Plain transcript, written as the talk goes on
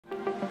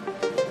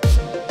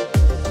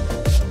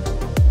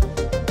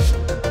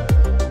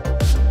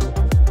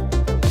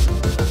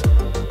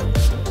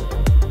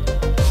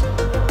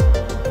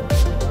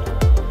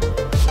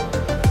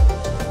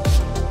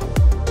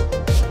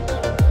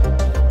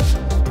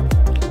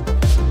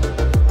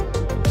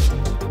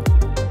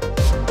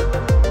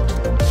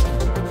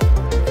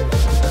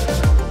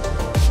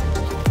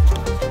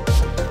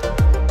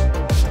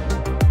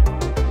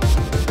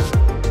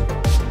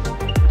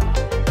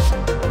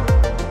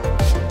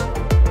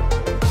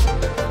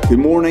Good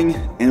morning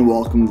and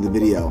welcome to the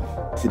video.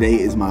 Today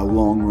is my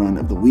long run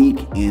of the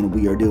week and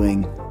we are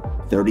doing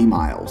 30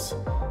 miles.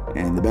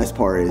 And the best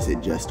part is it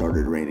just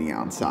started raining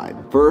outside.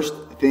 First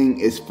thing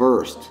is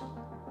first,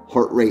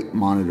 heart rate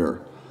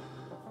monitor.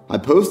 I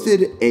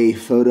posted a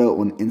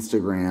photo on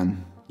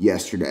Instagram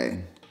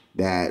yesterday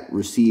that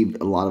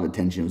received a lot of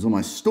attention. It was on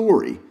my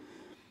story.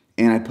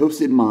 And I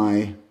posted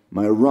my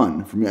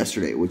run from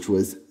yesterday, which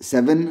was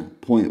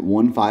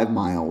 7.15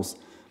 miles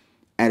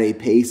at a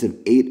pace of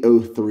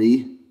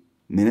 8:03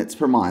 minutes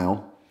per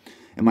mile,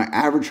 and my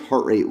average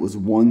heart rate was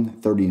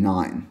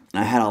 139.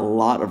 I had a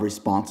lot of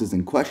responses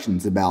and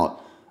questions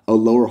about a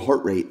lower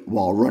heart rate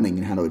while running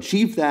and how to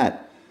achieve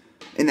that,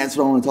 and that's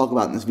what I want to talk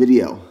about in this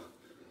video.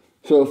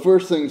 So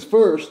first things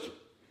first,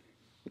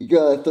 you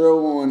gotta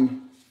throw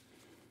on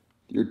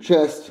your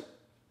chest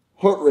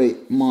heart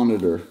rate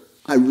monitor.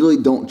 I really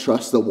don't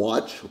trust the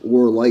watch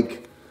or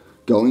like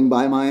going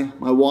by my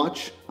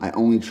watch. I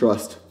only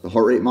trust the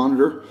heart rate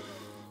monitor.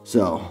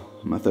 So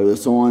I'm gonna throw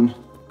this on,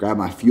 grab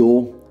my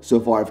fuel. So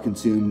far I've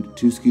consumed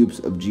 2 scoops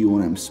of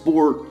G1M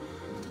Sport.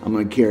 I'm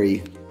gonna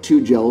carry 2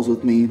 gels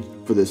with me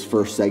for this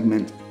first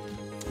segment,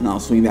 and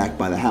I'll swing back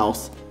by the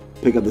house,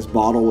 pick up this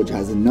bottle which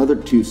has another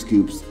 2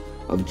 scoops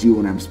of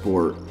G1M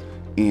Sport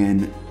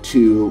and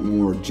 2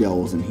 more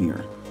gels in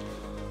here.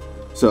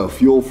 So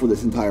fuel for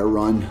this entire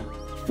run,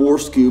 4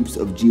 scoops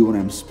of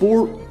G1M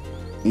Sport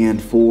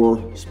and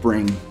 4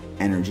 Spring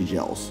Energy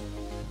gels.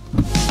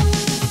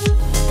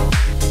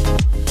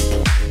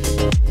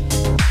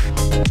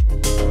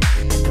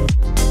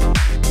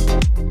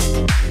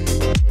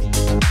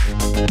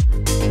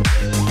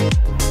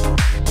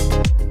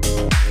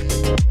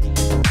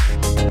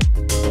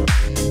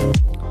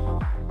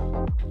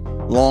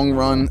 Long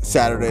run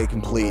Saturday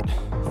complete,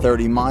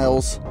 30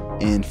 miles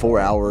in 4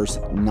 hours,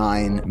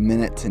 9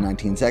 minutes and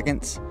 19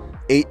 seconds,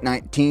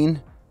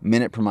 8:19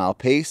 minute per mile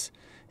pace,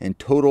 and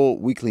total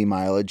weekly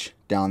mileage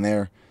down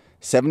there,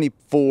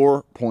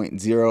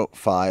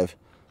 74.05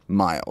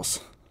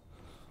 miles.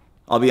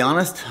 I'll be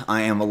honest,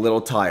 I am a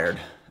little tired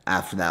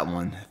after that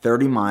one.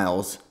 30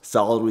 miles,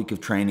 solid week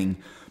of training,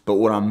 but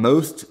what I'm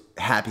most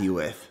happy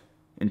with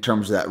in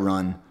terms of that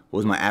run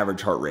was my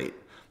average heart rate.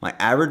 My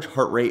average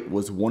heart rate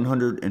was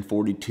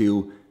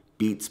 142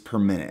 beats per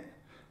minute,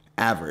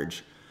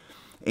 average.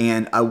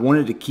 And I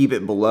wanted to keep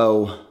it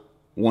below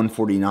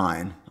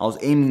 149. I was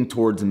aiming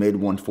towards the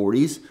mid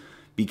 140s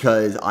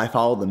because I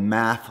follow the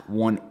Math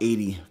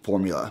 180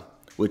 formula,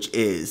 which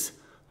is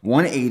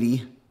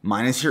 180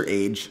 minus your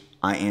age.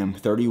 I am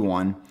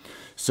 31.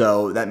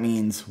 So that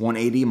means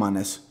 180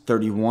 minus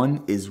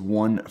 31 is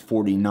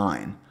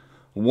 149.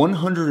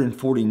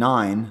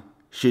 149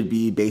 should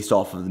be based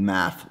off of the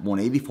Math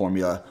 180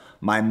 formula,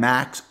 my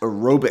max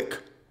aerobic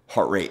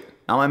heart rate.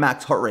 Not my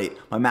max heart rate,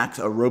 my max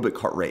aerobic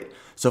heart rate.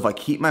 So if I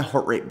keep my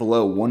heart rate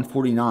below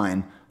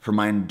 149 for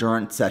my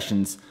endurance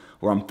sessions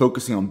where I'm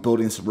focusing on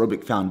building this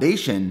aerobic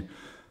foundation,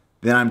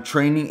 then I'm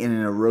training in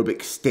an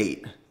aerobic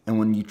state. And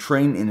when you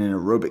train in an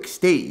aerobic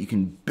state, you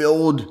can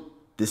build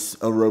this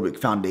aerobic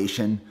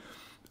foundation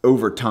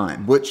over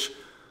time, which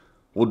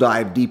we'll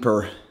dive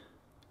deeper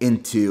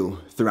into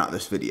throughout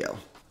this video.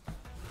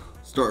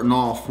 Starting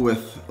off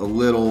with a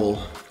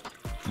little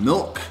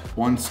milk,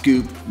 1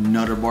 scoop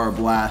Nutter Bar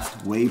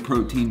Blast whey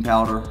protein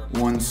powder,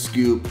 1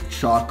 scoop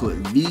chocolate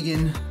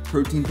vegan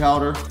protein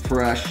powder,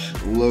 fresh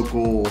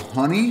local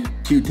honey,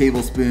 2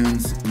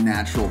 tablespoons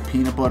natural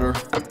peanut butter,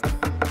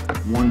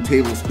 1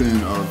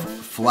 tablespoon of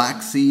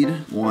flaxseed,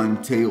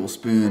 1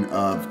 tablespoon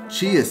of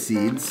chia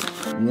seeds,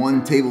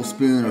 1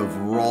 tablespoon of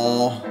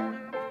raw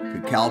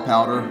cacao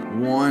powder,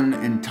 1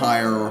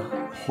 entire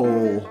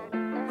whole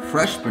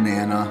fresh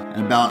banana,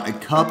 and about a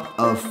cup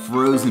of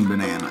frozen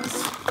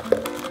bananas.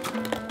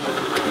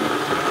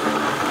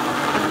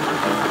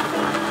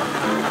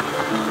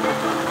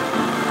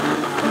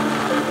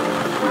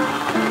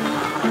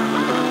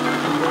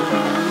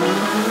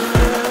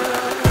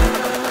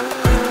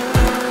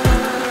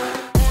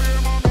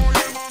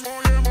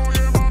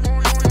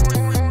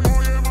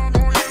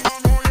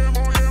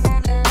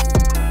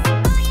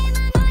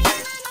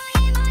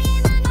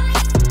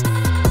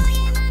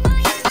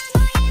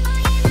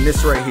 And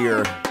this right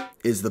here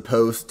is the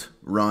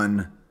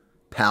post-run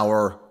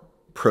power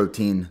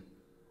protein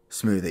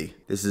smoothie.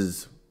 This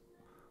is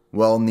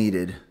well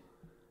needed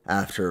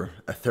after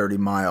a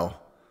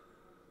 30-mile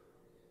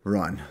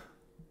run.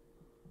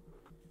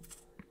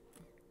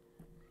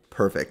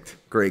 Perfect,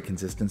 great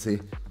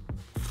consistency.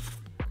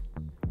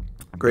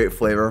 Great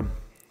flavor,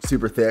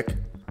 super thick.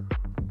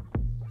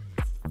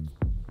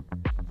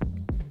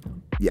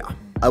 Yeah.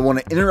 I want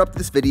to interrupt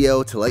this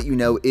video to let you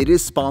know it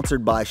is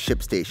sponsored by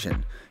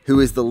ShipStation,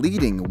 who is the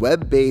leading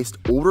web-based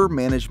order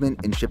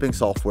management and shipping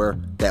software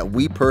that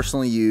we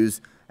personally use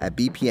at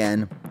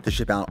BPN to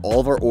ship out all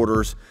of our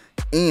orders,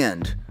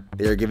 and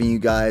they are giving you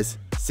guys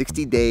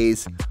 60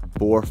 days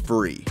for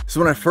free. So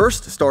when I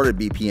first started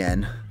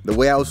BPN, the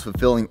way I was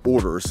fulfilling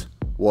orders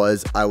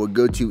was I would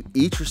go to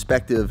each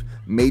respective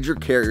major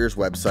carrier's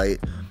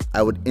website,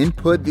 I would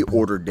input the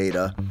order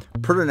data,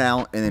 print it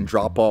out, and then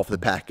drop off the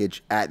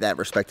package at that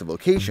respective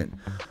location.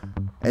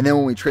 And then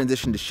when we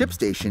transitioned to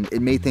ShipStation,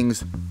 it made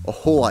things a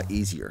whole lot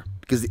easier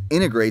because it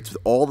integrates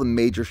with all the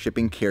major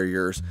shipping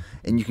carriers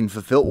and you can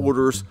fulfill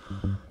orders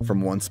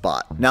from one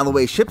spot. Now, the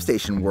way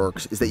ShipStation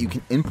works is that you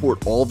can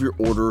import all of your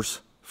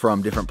orders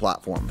from different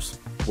platforms,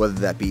 whether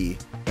that be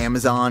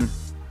Amazon,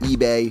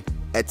 eBay,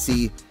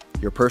 Etsy,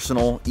 your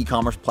personal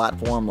e-commerce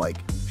platform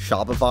like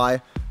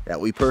Shopify that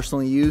we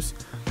personally use,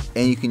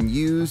 and you can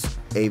use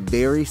a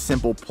very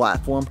simple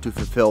platform to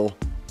fulfill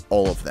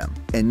all of them.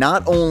 And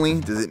not only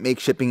does it make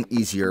shipping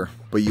easier,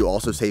 but you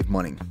also save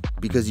money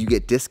because you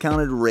get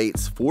discounted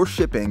rates for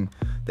shipping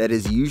that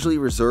is usually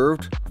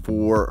reserved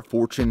for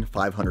Fortune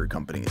 500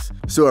 companies.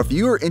 So if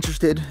you are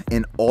interested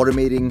in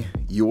automating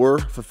your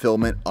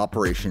fulfillment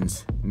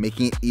operations,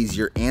 making it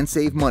easier and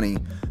save money,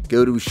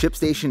 go to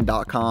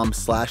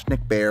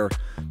shipstation.com/nickbear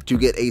to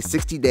get a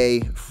 60-day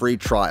free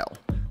trial.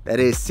 That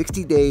is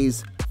 60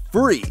 days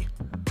free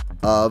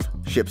of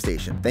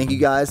ShipStation. Thank you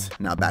guys.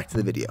 Now back to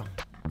the video.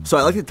 So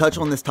I like to touch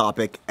on this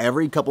topic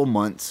every couple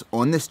months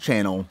on this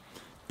channel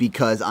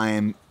because I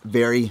am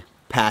very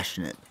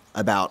passionate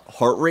about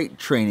heart rate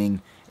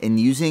training and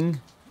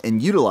using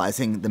and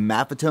utilizing the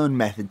Maffetone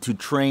method to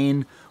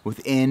train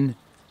within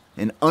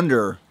and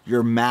under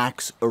your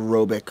max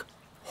aerobic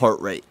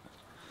heart rate.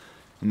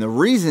 And the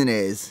reason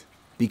is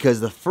because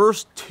the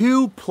first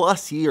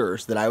 2+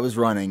 years that I was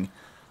running,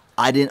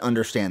 I didn't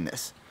understand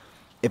this.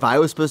 If I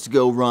was supposed to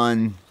go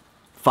run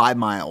 5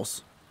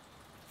 miles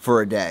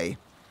for a day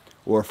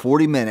or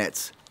 40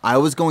 minutes, I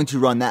was going to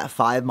run that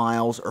 5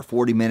 miles or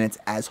 40 minutes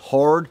as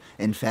hard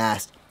and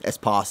fast as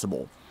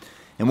possible.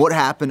 And what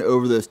happened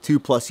over those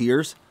 2+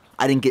 years,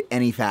 I didn't get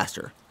any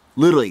faster.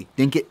 Literally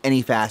didn't get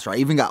any faster. I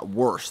even got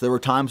worse. There were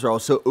times where I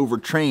was so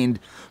overtrained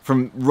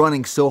from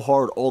running so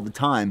hard all the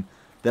time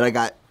that I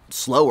got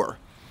slower.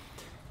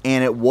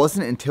 And it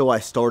wasn't until I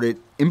started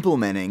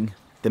implementing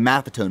the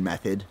Maffetone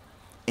method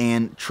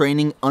and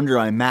training under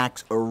my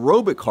max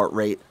aerobic heart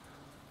rate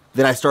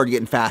that I started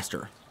getting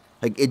faster.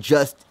 Like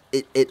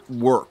it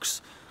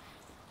works.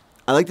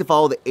 I like to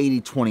follow the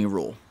 80-20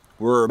 rule,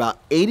 where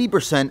about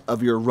 80%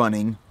 of your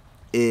running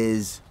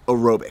is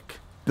aerobic,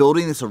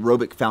 building this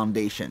aerobic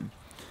foundation.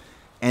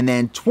 And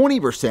then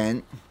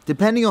 20%,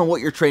 depending on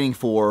what you're training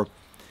for,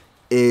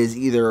 is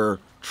either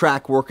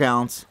track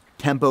workouts,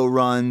 tempo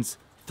runs,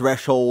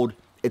 threshold.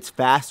 It's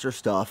faster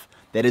stuff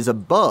that is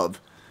above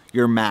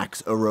your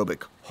max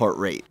aerobic heart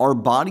rate. Our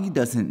body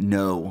doesn't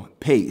know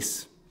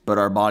pace, but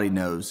our body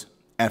knows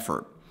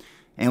effort.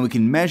 And we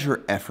can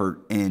measure effort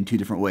in 2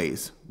 different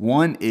ways.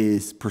 One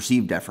is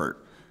perceived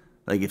effort.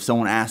 Like if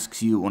someone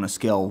asks you on a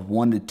scale of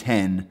 1 to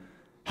 10,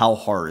 how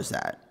hard is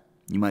that?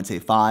 You might say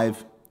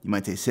 5, you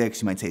might say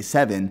 6, you might say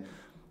 7.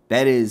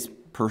 That is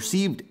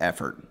perceived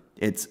effort.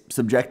 It's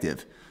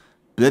subjective.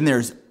 But then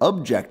there's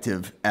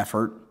objective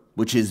effort,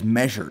 which is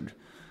measured.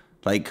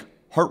 Like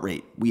heart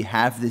rate. We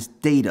have this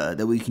data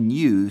that we can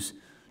use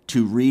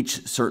to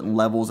reach certain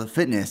levels of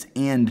fitness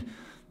and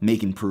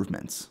make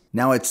improvements.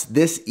 Now it's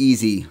this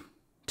easy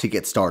to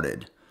get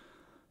started.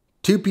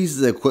 2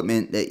 pieces of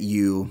equipment that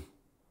you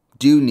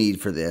do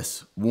need for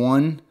this.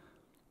 One,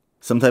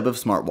 some type of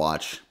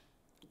smartwatch.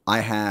 I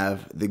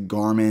have the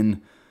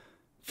Garmin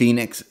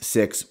Fenix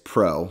 6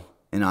 Pro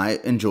and I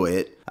enjoy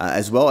it,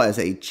 as well as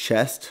a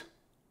chest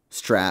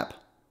strap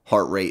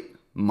heart rate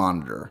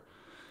monitor.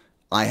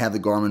 I have the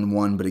Garmin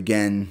one, but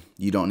again,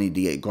 you don't need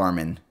to get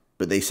Garmin,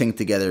 but they sync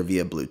together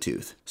via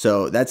Bluetooth.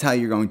 So that's how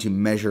you're going to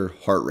measure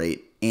heart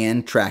rate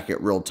and track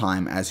it real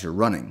time as you're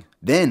running.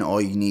 Then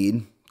all you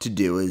need to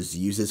do is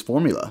use this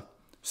formula.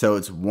 So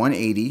it's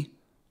 180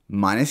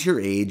 minus your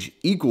age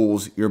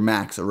equals your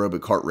max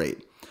aerobic heart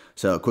rate.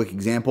 So a quick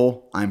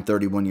example, I'm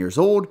 31 years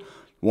old.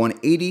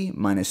 180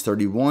 minus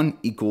 31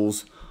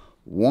 equals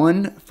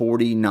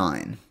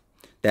 149.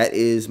 That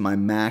is my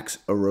max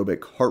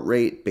aerobic heart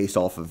rate based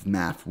off of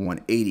MAF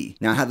 180.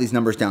 Now I have these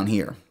numbers down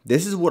here.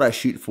 This is what I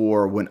shoot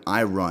for when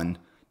I run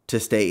to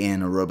stay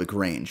in aerobic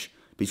range,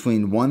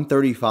 between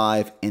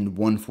 135 and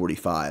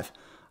 145.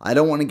 I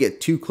don't want to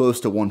get too close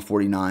to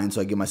 149,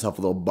 so I give myself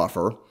a little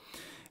buffer.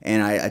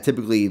 And I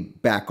typically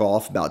back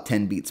off about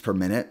 10 beats per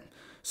minute.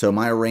 So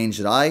my range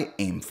that I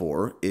aim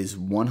for is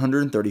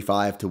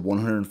 135 to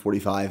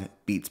 145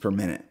 beats per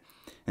minute.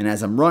 And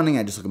as I'm running,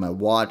 I just look at my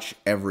watch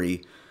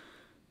every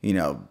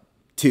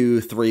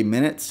 2-3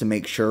 minutes to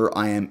make sure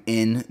I am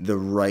in the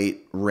right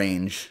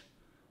range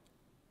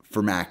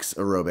for max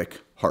aerobic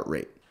heart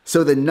rate.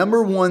 So the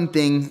number one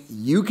thing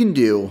you can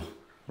do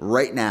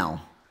right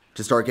now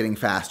to start getting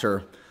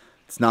faster,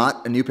 it's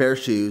not a new pair of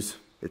shoes.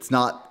 It's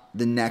not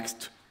the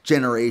next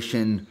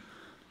generation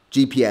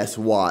GPS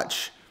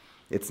watch.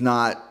 It's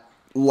not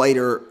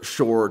lighter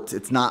shorts.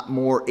 It's not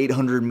more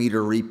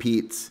 800-meter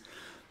repeats.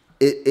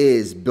 It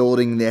is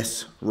building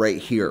this right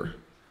here.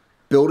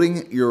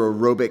 Building your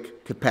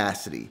aerobic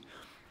capacity.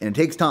 And it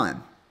takes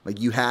time. Like,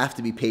 you have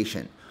to be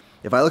patient.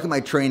 If I look at my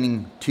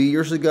training 2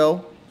 years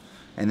ago,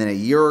 and then a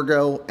year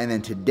ago, and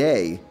then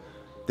today,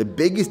 the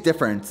biggest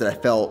difference that I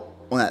felt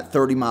on that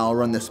 30-mile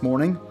run this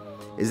morning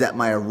is that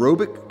my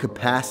aerobic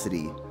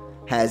capacity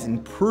has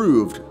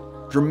improved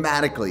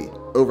dramatically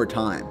over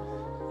time.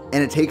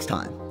 And it takes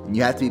time, and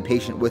you have to be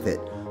patient with it.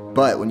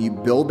 But when you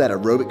build that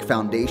aerobic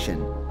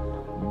foundation,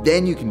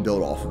 then you can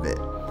build off of it.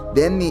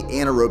 Then the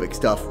anaerobic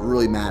stuff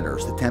really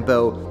matters. The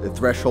tempo, the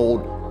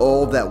threshold,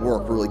 all of that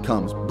work really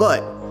comes.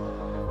 But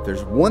if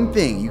there's one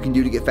thing you can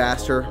do to get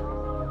faster,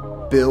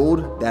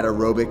 build that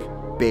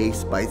aerobic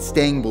base by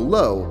staying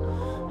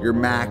below your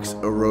max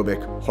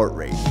aerobic heart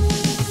rate.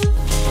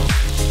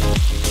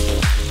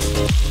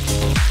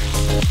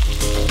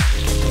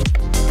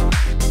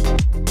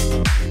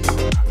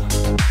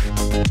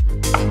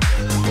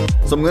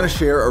 So I'm gonna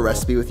share a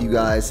recipe with you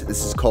guys.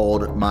 This is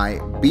called my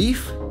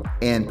beef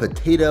and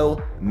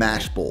potato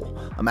mash bowl.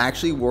 I'm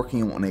actually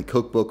working on a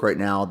cookbook right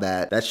now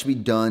that should be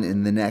done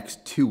in the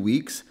next 2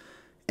 weeks,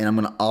 and I'm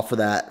gonna offer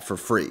that for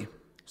free.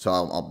 So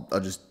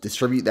I'll just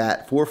distribute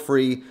that for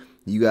free.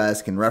 You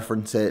guys can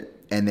reference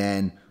it and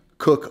then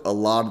cook a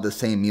lot of the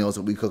same meals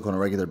that we cook on a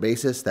regular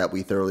basis that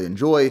we thoroughly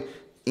enjoy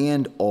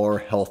and are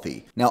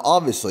healthy. Now,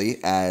 obviously,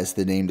 as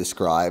the name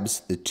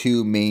describes, the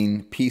two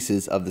main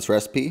pieces of this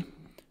recipe,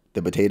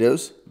 the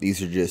potatoes.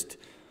 These are just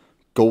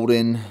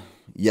golden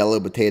yellow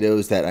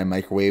potatoes that I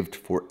microwaved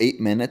for 8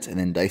 minutes and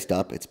then diced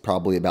up. It's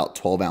probably about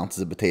 12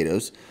 ounces of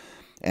potatoes.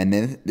 And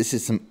then this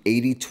is some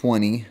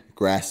 80-20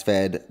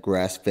 grass-fed,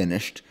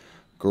 grass-finished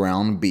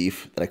ground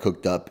beef that I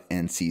cooked up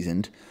and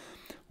seasoned.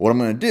 What I'm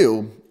gonna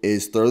do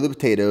is throw the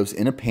potatoes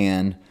in a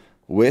pan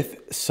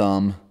with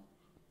some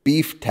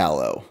beef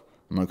tallow.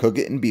 I'm gonna cook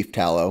it in beef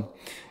tallow,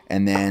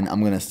 and then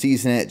I'm gonna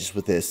season it just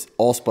with this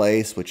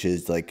allspice, which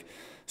is like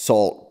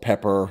salt,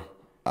 pepper,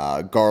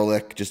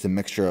 garlic, just a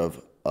mixture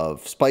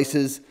of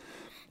spices.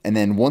 And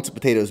then once the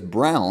potatoes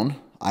brown,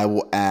 I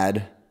will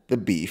add the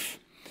beef.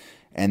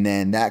 And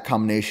then that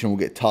combination will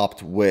get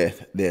topped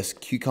with this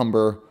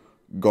cucumber,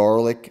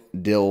 garlic,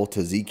 dill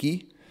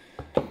tzatziki.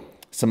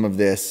 Some of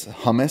this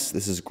hummus.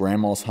 This is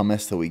grandma's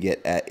hummus that we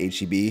get at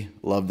H-E-B.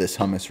 Love this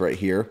hummus right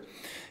here.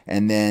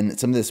 And then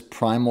some of this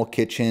Primal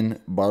Kitchen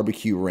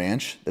barbecue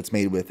ranch that's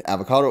made with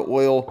avocado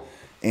oil.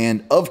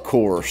 And of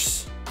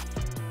course,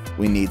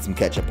 we need some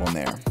ketchup on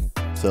there.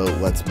 So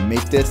let's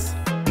make this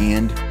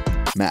and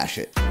mash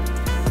it.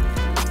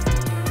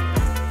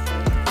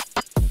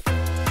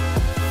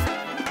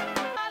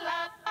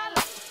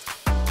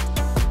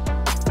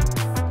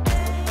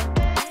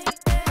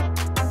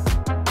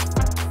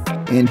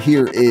 And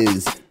here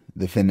is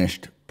the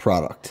finished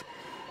product.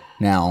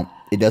 Now,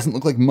 it doesn't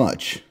look like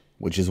much,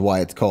 which is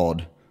why it's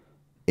called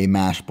a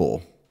mash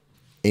bowl,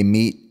 a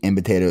meat and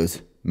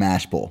potatoes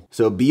mash bowl.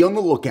 So be on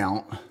the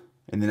lookout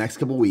in the next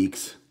couple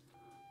weeks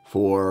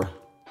for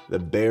the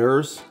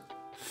Bears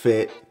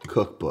Fit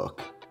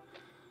Cookbook.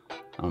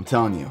 I'm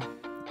telling you,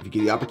 if you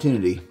get the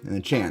opportunity and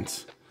the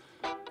chance,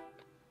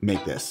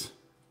 make this.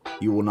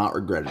 You will not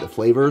regret it. The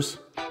flavors,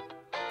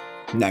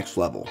 next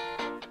level.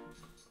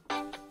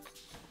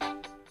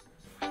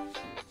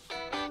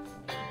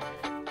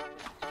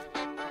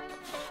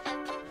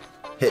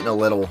 Hitting a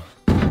little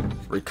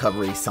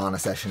recovery sauna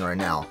session right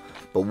now.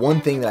 But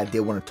one thing that I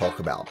did want to talk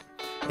about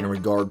in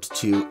regards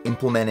to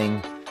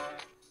implementing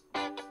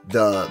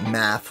the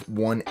MAF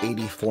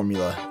 180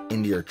 formula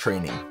into your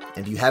training.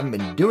 And if you haven't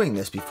been doing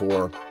this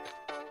before,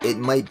 it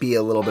might be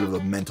a little bit of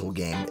a mental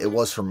game. It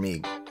was for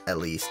me, at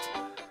least.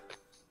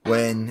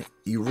 When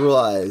you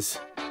realize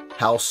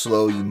how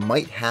slow you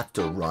might have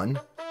to run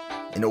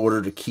in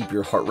order to keep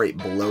your heart rate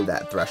below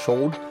that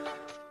threshold,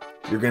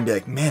 you're going to be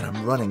like, man,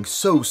 I'm running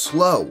so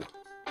slow.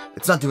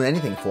 It's not doing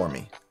anything for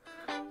me.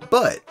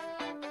 But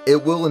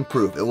it will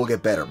improve. It will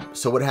get better.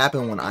 So what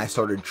happened when I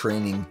started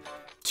training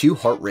to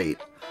heart rate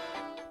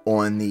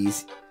on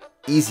these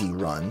easy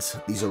runs,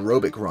 these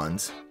aerobic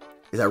runs,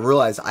 is I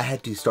realized I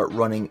had to start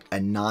running a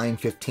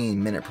 9:15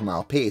 minute per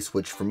mile pace,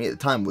 which for me at the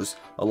time was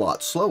a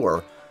lot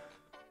slower,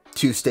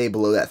 to stay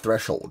below that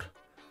threshold.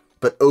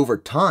 But over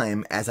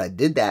time, as I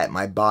did that,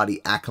 my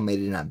body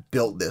acclimated and I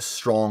built this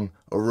strong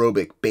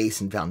aerobic base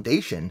and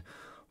foundation,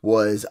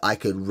 was I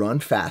could run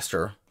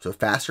faster, so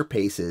faster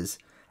paces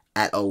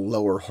at a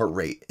lower heart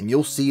rate. And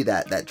you'll see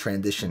that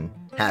transition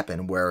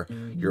happen where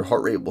your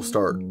heart rate will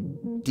start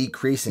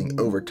decreasing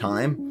over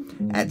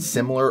time at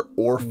similar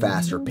or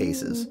faster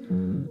paces.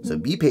 So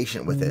be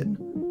patient with it,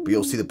 but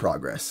you'll see the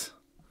progress.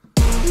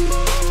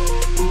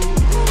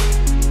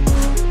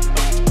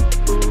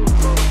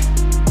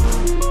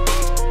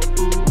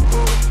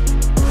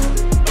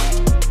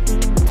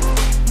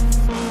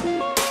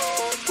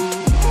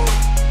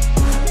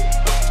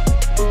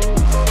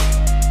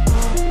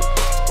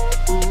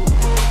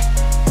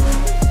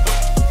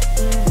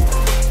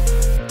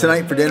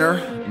 Tonight for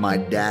dinner, my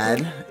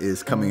dad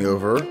is coming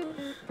over,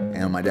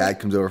 and when my dad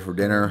comes over for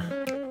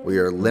dinner, we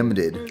are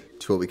limited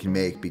to what we can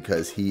make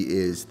because he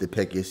is the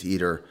pickiest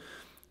eater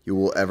you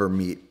will ever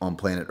meet on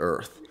planet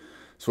Earth.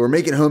 So we're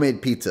making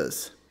homemade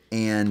pizzas,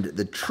 and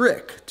the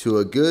trick to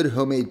a good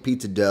homemade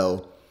pizza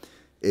dough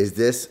is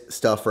this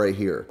stuff right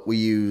here. We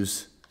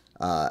use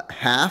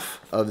half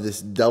of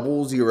this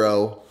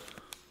 00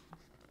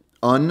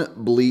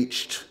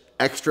 unbleached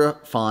extra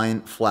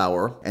fine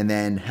flour, and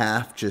then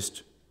half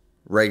just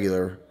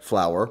regular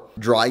flour,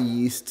 dry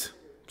yeast,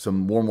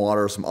 some warm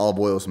water, some olive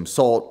oil, some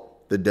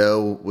salt. The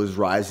dough was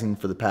rising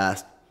for the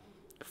past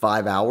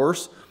 5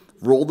 hours.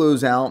 Roll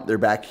those out. They're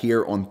back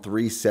here on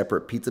 3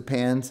 separate pizza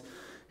pans.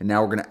 And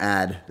now we're gonna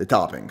add the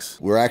toppings.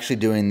 We're actually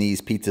doing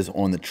these pizzas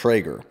on the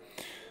Traeger.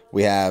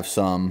 We have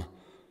some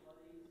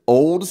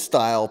old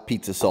style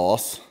pizza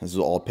sauce. This is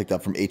all picked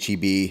up from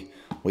H-E-B.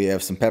 We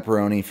have some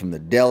pepperoni from the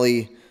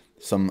deli,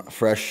 some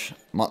fresh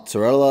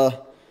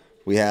mozzarella.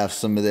 We have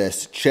some of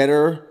this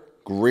cheddar,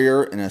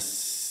 Gruyere, and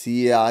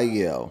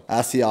Asiago.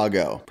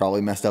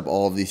 Probably messed up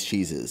all of these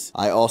cheeses.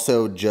 I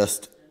also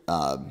just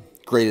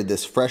grated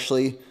this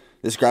freshly.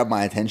 This grabbed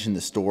my attention in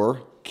the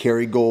store.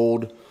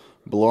 Kerrygold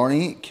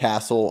Blarney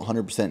Castle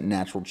 100%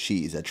 natural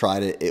cheese. I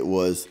tried it. It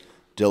was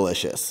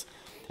delicious.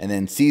 And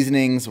then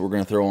seasonings, we're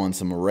going to throw on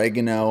some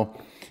oregano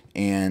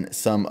and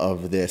some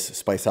of this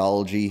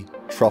Spiceology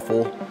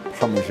truffle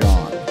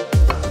parmesan.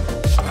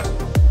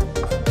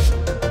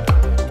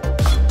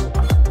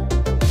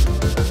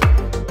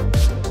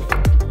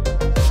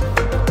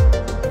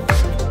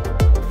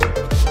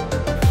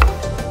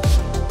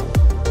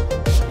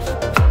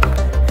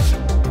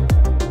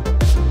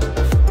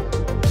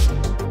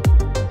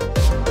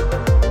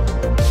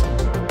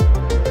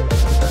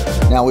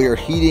 Now we are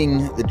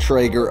heating the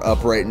Traeger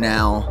up right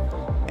now,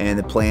 and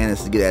the plan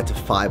is to get that to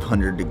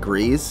 500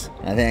 degrees.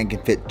 I think I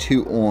can fit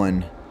 2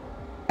 on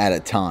at a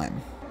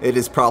time. It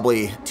is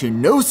probably to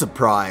no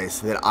surprise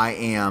that I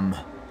am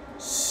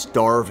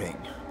starving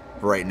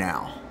right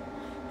now.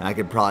 And I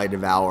could probably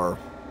devour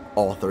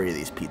all 3 of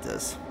these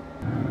pizzas.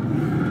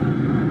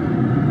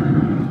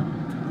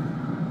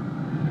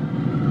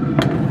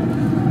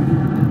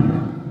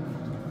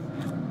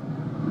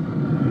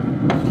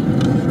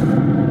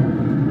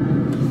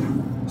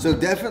 So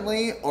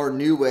definitely our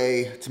new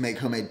way to make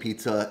homemade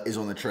pizza is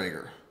on the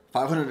Traeger.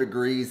 500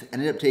 degrees,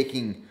 ended up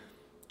taking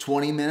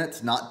 20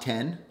 minutes, not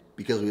 10,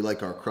 because we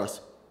like our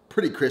crust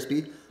pretty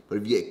crispy. But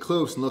if you get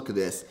close and look at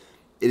this,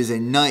 it is a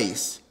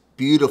nice,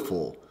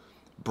 beautiful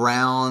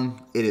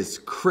brown. It is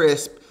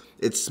crisp.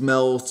 It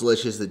smells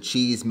delicious. The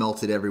cheese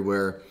melted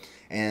everywhere.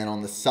 And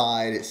on the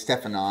side,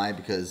 Steph and I,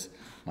 because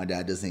my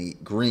dad doesn't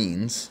eat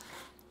greens,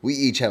 we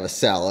each have a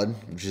salad,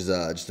 which is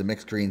just a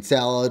mixed green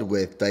salad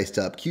with diced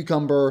up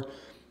cucumber,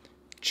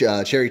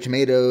 cherry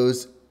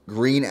tomatoes,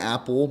 green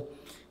apple,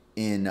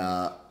 in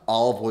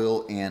olive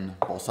oil and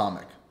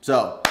balsamic.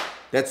 So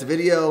that's the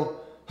video.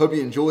 Hope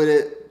you enjoyed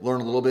it.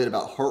 Learned a little bit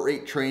about heart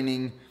rate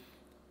training,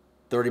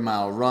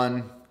 30-mile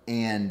run,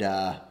 and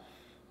a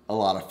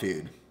lot of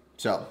food.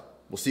 So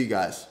we'll see you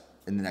guys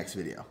in the next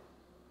video.